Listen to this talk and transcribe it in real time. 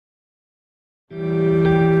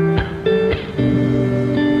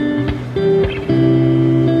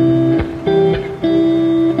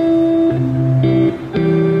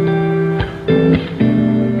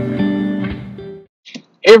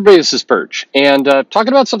everybody, this is Perch, and talking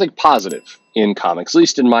about something positive in comics, at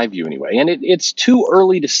least in my view anyway. And it's too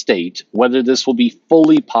early to state whether this will be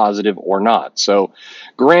fully positive or not. So,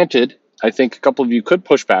 granted, I think a couple of you could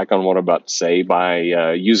push back on what I'm about to say by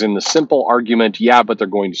using the simple argument, yeah, but they're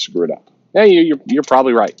going to screw it up. Yeah, you're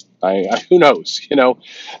probably right. Who knows? You know,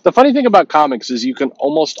 the funny thing about comics is you can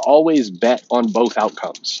almost always bet on both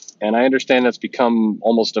outcomes. And I understand that's become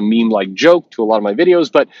almost a meme-like joke to a lot of my videos,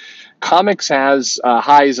 but comics has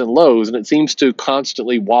highs and lows, and it seems to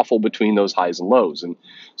constantly waffle between those highs and lows. And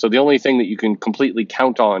so the only thing that you can completely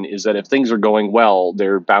count on is that if things are going well,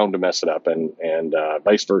 they're bound to mess it up, and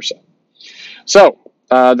vice versa. So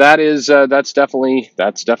that's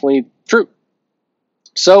definitely true.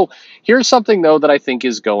 So here's something though that I think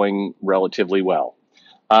is going relatively well.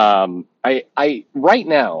 I right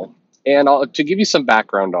now, and to give you some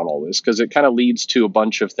background on all this, because it kind of leads to a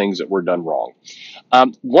bunch of things that were done wrong.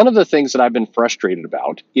 One of the things that I've been frustrated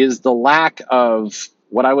about is the lack of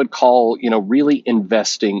what I would call, really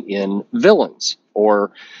investing in villains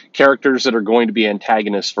or characters that are going to be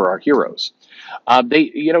antagonists for our heroes.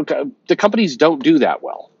 The companies don't do that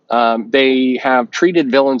well. They have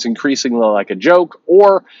treated villains increasingly like a joke,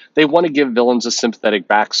 or they want to give villains a sympathetic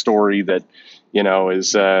backstory that,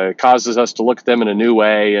 is causes us to look at them in a new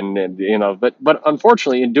way, but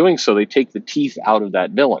unfortunately, in doing so, they take the teeth out of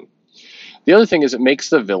that villain. The other thing is it makes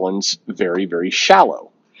the villains very, very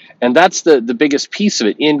shallow, and that's the biggest piece of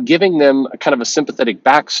it. In giving them a kind of a sympathetic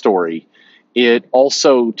backstory, it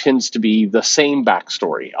also tends to be the same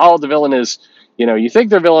backstory. Oh, the villain is. You think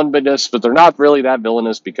they're villainous, but they're not really that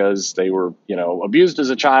villainous because they were, abused as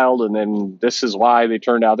a child, and then this is why they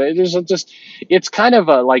turned out. It's kind of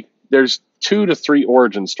like there's 2 to 3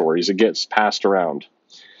 origin stories that gets passed around,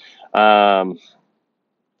 and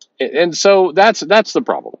so that's the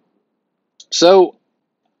problem. So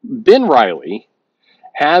Ben Reilly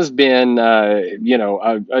has been,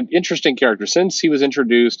 an interesting character since he was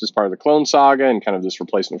introduced as part of the Clone Saga and kind of this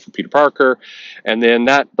replacement for Peter Parker. And then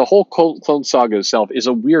the whole Clone Saga itself is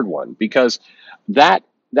a weird one because that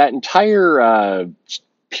entire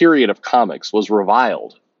period of comics was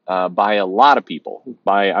reviled by a lot of people,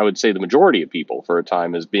 by I would say the majority of people for a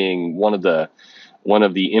time, as being one of the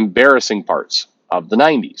embarrassing parts of the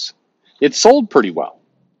 90s. It sold pretty well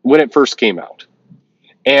when it first came out,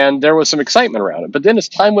 and there was some excitement around it. But then as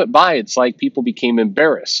time went by, it's like people became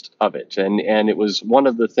embarrassed of it. And it was one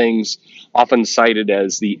of the things often cited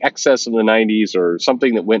as the excess of the 90s, or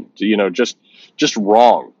something that went, just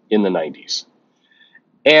wrong in the 90s.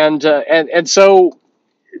 And so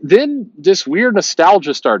then this weird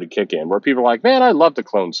nostalgia started to kick in where people are like, man, I love the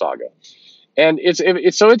Clone Saga. And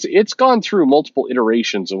it's gone through multiple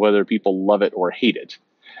iterations of whether people love it or hate it.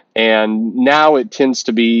 And now it tends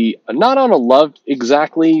to be not on a love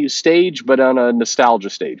exactly stage, but on a nostalgia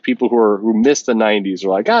stage. People who miss the 90s are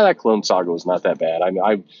like, that Clone Saga was not that bad.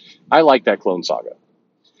 I like that Clone Saga.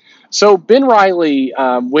 So Ben Reilly,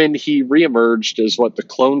 when he reemerged as the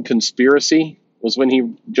Clone Conspiracy, was when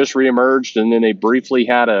he just reemerged, and then they briefly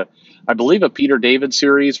had I believe a Peter David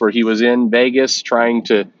series where he was in Vegas trying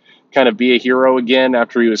to kind of be a hero again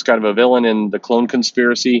after he was kind of a villain in the Clone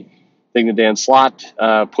Conspiracy thing that Dan Slott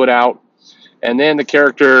put out. And then the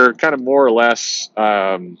character kind of more or less,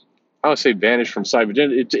 I would say, vanished from sight. But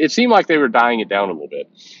it seemed like they were dying it down a little bit.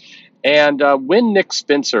 And when Nick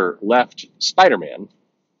Spencer left Spider-Man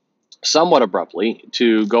somewhat abruptly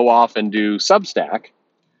to go off and do Substack,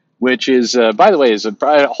 which is, by the way, is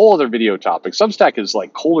a whole other video topic. Substack is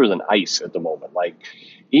like colder than ice at the moment. Like,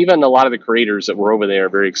 even a lot of the creators that were over there are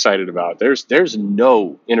very excited about it. There's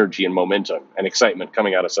no energy and momentum and excitement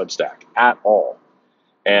coming out of Substack at all.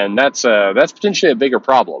 And that's potentially a bigger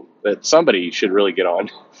problem that somebody should really get on.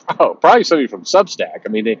 Oh, probably somebody from Substack. I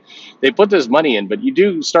mean, they put this money in, but you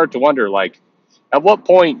do start to wonder, like, at what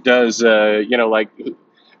point does, at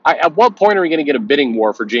what point are we going to get a bidding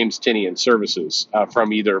war for James Tynion services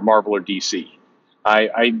from either Marvel or DC?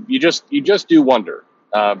 You just do wonder.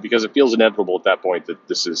 Because it feels inevitable at that point that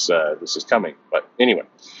this is coming. But anyway,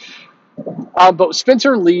 but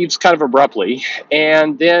Spencer leaves kind of abruptly,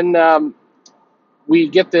 and then we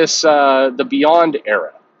get this the Beyond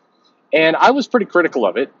era, and I was pretty critical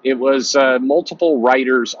of it. It was multiple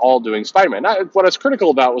writers all doing Spider-Man. What I was critical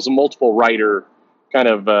about was a multiple writer kind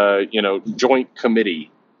of joint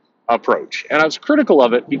committee approach, and I was critical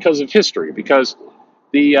of it because of history. Because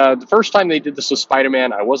the first time they did this with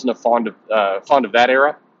Spider-Man, I wasn't fond of that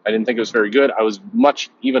era. I didn't think it was very good. I was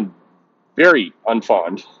very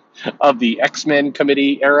unfond of the X-Men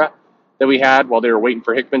committee era that we had while they were waiting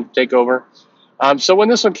for Hickman to take over. So when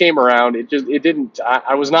this one came around,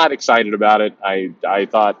 I was not excited about it. I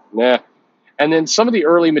thought, nah. And then some of the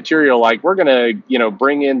early material, like we're gonna,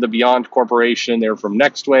 bring in the Beyond Corporation. They're from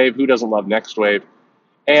Next Wave. Who doesn't love Next Wave?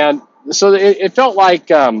 And so it felt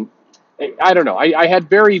like, I don't know. I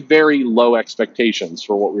had very, very low expectations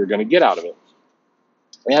for what we were going to get out of it.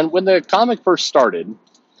 And when the comic first started,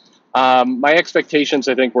 my expectations,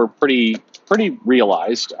 I think, were pretty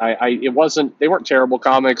realized. They weren't terrible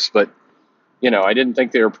comics, but I didn't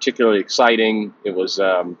think they were particularly exciting. It was,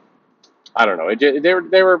 I don't know.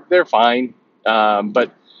 They're fine,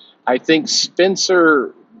 but I think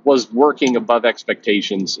Spencer was working above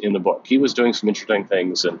expectations in the book. He was doing some interesting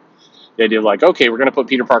things, and the idea of like, okay, we're going to put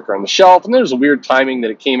Peter Parker on the shelf, and there's a weird timing that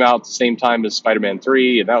it came out at the same time as Spider-Man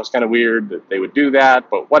 3, and that was kind of weird that they would do that,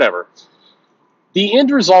 but whatever. The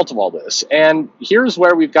end result of all this, and here's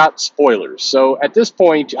where we've got spoilers. So at this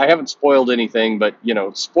point, I haven't spoiled anything, but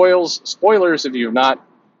spoilers if you've not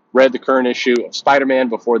read the current issue of Spider-Man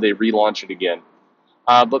before they relaunch it again.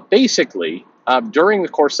 But basically, during the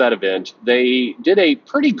course of that event, they did a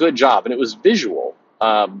pretty good job, and it was visual,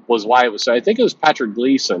 was why it was. So I think it was Patrick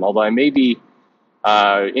Gleason, although I may be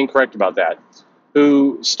incorrect about that,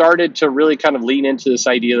 who started to really kind of lean into this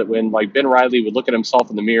idea that when like Ben Reilly would look at himself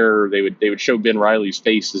in the mirror, they would show Ben Reilly's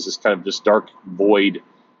face as this kind of just dark void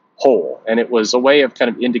hole, and it was a way of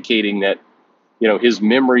kind of indicating that his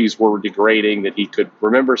memories were degrading, that he could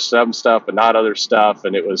remember some stuff but not other stuff,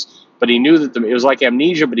 but he knew that it was like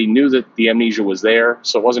amnesia, but he knew that the amnesia was there,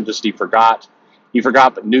 so it wasn't just he forgot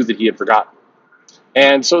but knew that he had forgotten.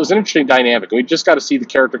 And so it was an interesting dynamic. We just got to see the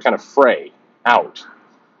character kind of fray out.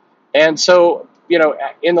 And so,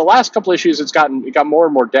 in the last couple issues, it got more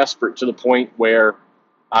and more desperate to the point where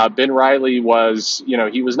Ben Reilly was,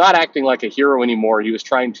 he was not acting like a hero anymore. He was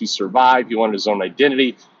trying to survive. He wanted his own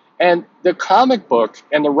identity. And the comic book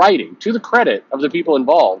and the writing, to the credit of the people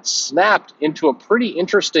involved, snapped into a pretty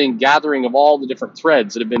interesting gathering of all the different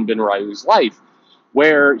threads that have been Ben Reilly's life,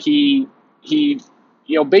 where he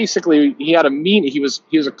basically he had he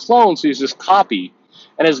was a clone, so he was this copy,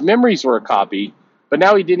 and his memories were a copy, but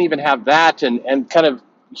now he didn't even have that, and kind of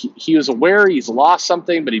he was aware he's lost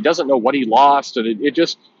something, but he doesn't know what he lost, and it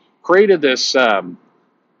just created this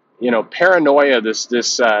paranoia,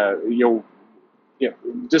 this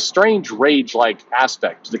strange rage-like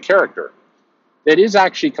aspect to the character that is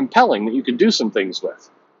actually compelling, that you can do some things with.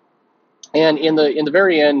 And in the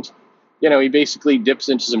very end, he basically dips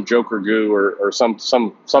into some Joker goo or some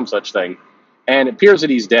such thing, and it appears that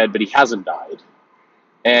he's dead, but he hasn't died.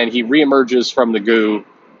 And he reemerges from the goo,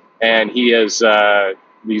 and he's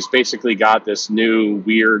basically got this new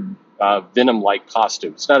weird Venom-like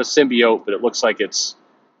costume. It's not a symbiote, but it looks like it's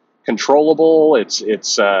controllable. It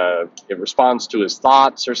responds to his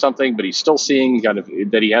thoughts or something, but he's still seeing kind of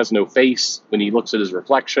that he has no face when he looks at his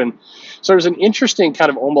reflection. So there's an interesting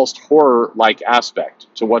kind of almost horror-like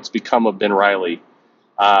aspect to what's become of Ben Reilly,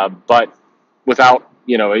 but without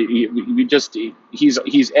he's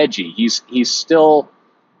edgy. He's still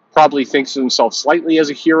probably thinks of himself slightly as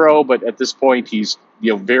a hero, but at this point he's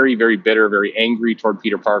very, very bitter, very angry toward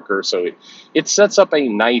Peter Parker. So it sets up a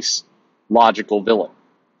nice logical villain.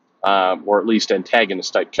 Or at least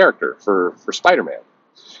antagonist type character for Spider-Man.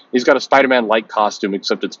 He's got a Spider-Man-like costume,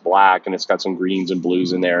 except it's black and it's got some greens and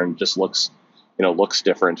blues in there, and just looks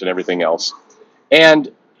different and everything else.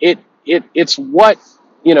 And it's what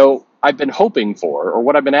I've been hoping for, or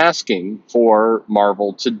what I've been asking for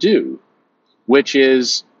Marvel to do, which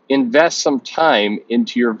is invest some time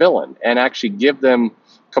into your villain and actually give them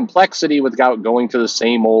complexity without going to the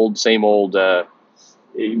same old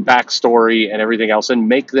backstory and everything else, and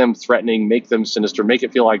make them threatening, make them sinister, make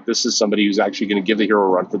it feel like this is somebody who's actually going to give the hero a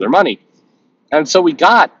run for their money. And so we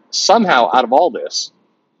got somehow out of all this,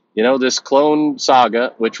 this clone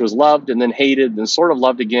saga, which was loved and then hated and then sort of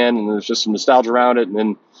loved again, and there's just some nostalgia around it, and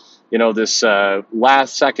then this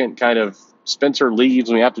last second kind of Spencer leaves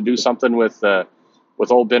and we have to do something with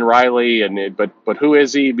old Ben Reilly, but who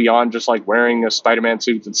is he beyond just like wearing a Spider-Man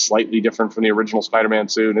suit that's slightly different from the original Spider-Man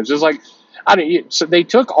suit? And it's just like, so they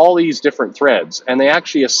took all these different threads and they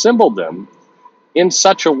actually assembled them in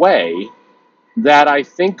such a way that I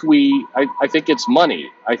think it's money.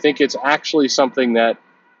 I think it's actually something that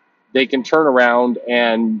they can turn around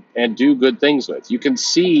and do good things with. You can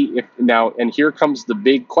see if now, and here comes the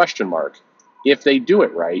big question mark. If they do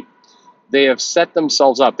it right, they have set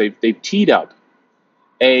themselves up. They've teed up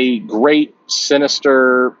a great,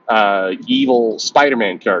 sinister, evil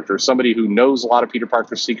Spider-Man character, somebody who knows a lot of Peter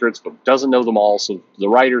Parker's secrets but doesn't know them all. So the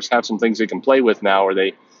writers have some things they can play with now, or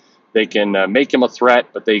they can make him a threat,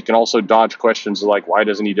 but they can also dodge questions like, why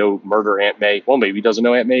doesn't he go murder Aunt May? Well, maybe he doesn't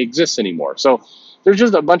know Aunt May exists anymore. So there's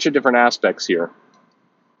just a bunch of different aspects here.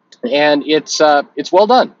 and it's well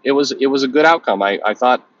done. It was a good outcome. I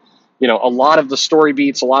thought, a lot of the story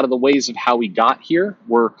beats, a lot of the ways of how we got here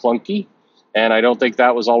were clunky, and I don't think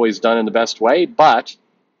that was always done in the best way. But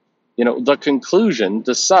the conclusion,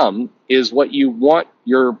 the sum, is what you want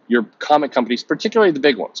your comic companies, particularly the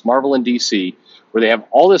big ones, Marvel and DC, where they have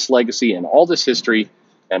all this legacy and all this history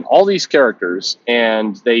and all these characters,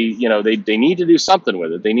 and they need to do something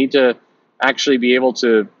with it. They need to actually be able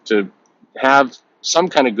to have some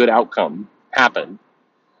kind of good outcome happen.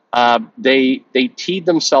 They teed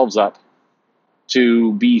themselves up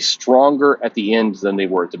to be stronger at the end than they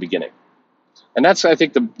were at the beginning. And that's, I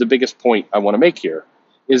think, the biggest point I want to make here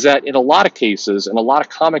is that in a lot of cases, and a lot of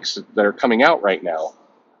comics that are coming out right now,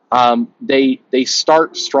 they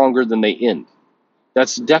start stronger than they end.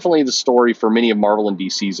 That's definitely the story for many of Marvel and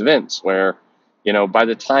DC's events, where by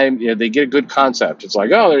the time they get a good concept, it's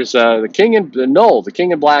like, oh, there's the King in Null, the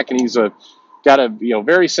King in Black, and he's got a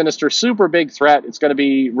very sinister, super big threat. It's going to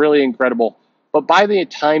be really incredible. But by the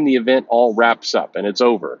time the event all wraps up and it's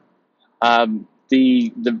over,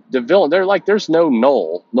 the villain, they're like, there's no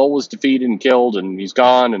Null. Null was defeated and killed, and he's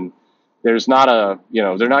gone, and there's not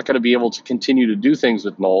they're not going to be able to continue to do things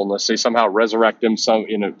with Null unless they somehow resurrect him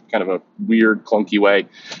in a kind of a weird, clunky way.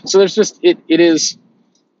 So there's just it is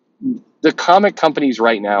the comic companies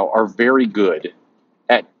right now are very good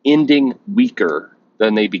at ending weaker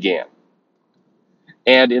than they began.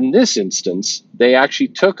 And in this instance, they actually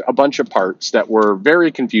took a bunch of parts that were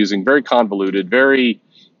very confusing, very convoluted, very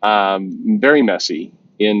messy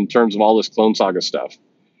in terms of all this Clone Saga stuff.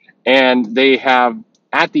 And they have,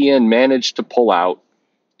 at the end, managed to pull out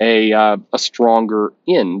a stronger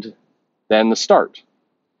end than the start.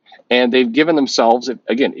 And they've given themselves,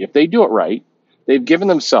 again, if they do it right, they've given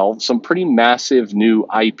themselves some pretty massive new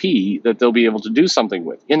IP that they'll be able to do something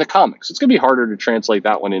with in the comics. It's going to be harder to translate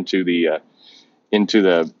that one into the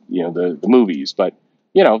movies, but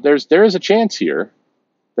there is a chance here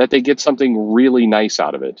that they get something really nice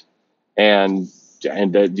out of it, and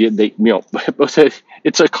it's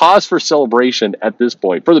a cause for celebration at this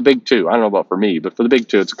point for the big two. I don't know about for me, but for the big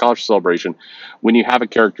two, it's a cause for celebration when you have a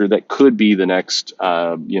character that could be the next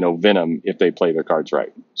Venom if they play their cards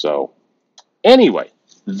right. So anyway,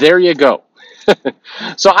 there you go.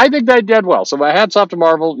 So I think they did well. So my hats off to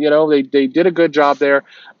Marvel. They did a good job there. A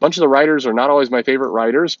bunch of the writers are not always my favorite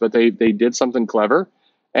writers, but they did something clever,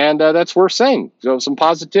 and that's worth saying. So some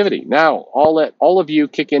positivity. Now I'll let all of you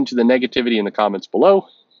kick into the negativity in the comments below,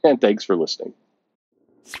 and thanks for listening.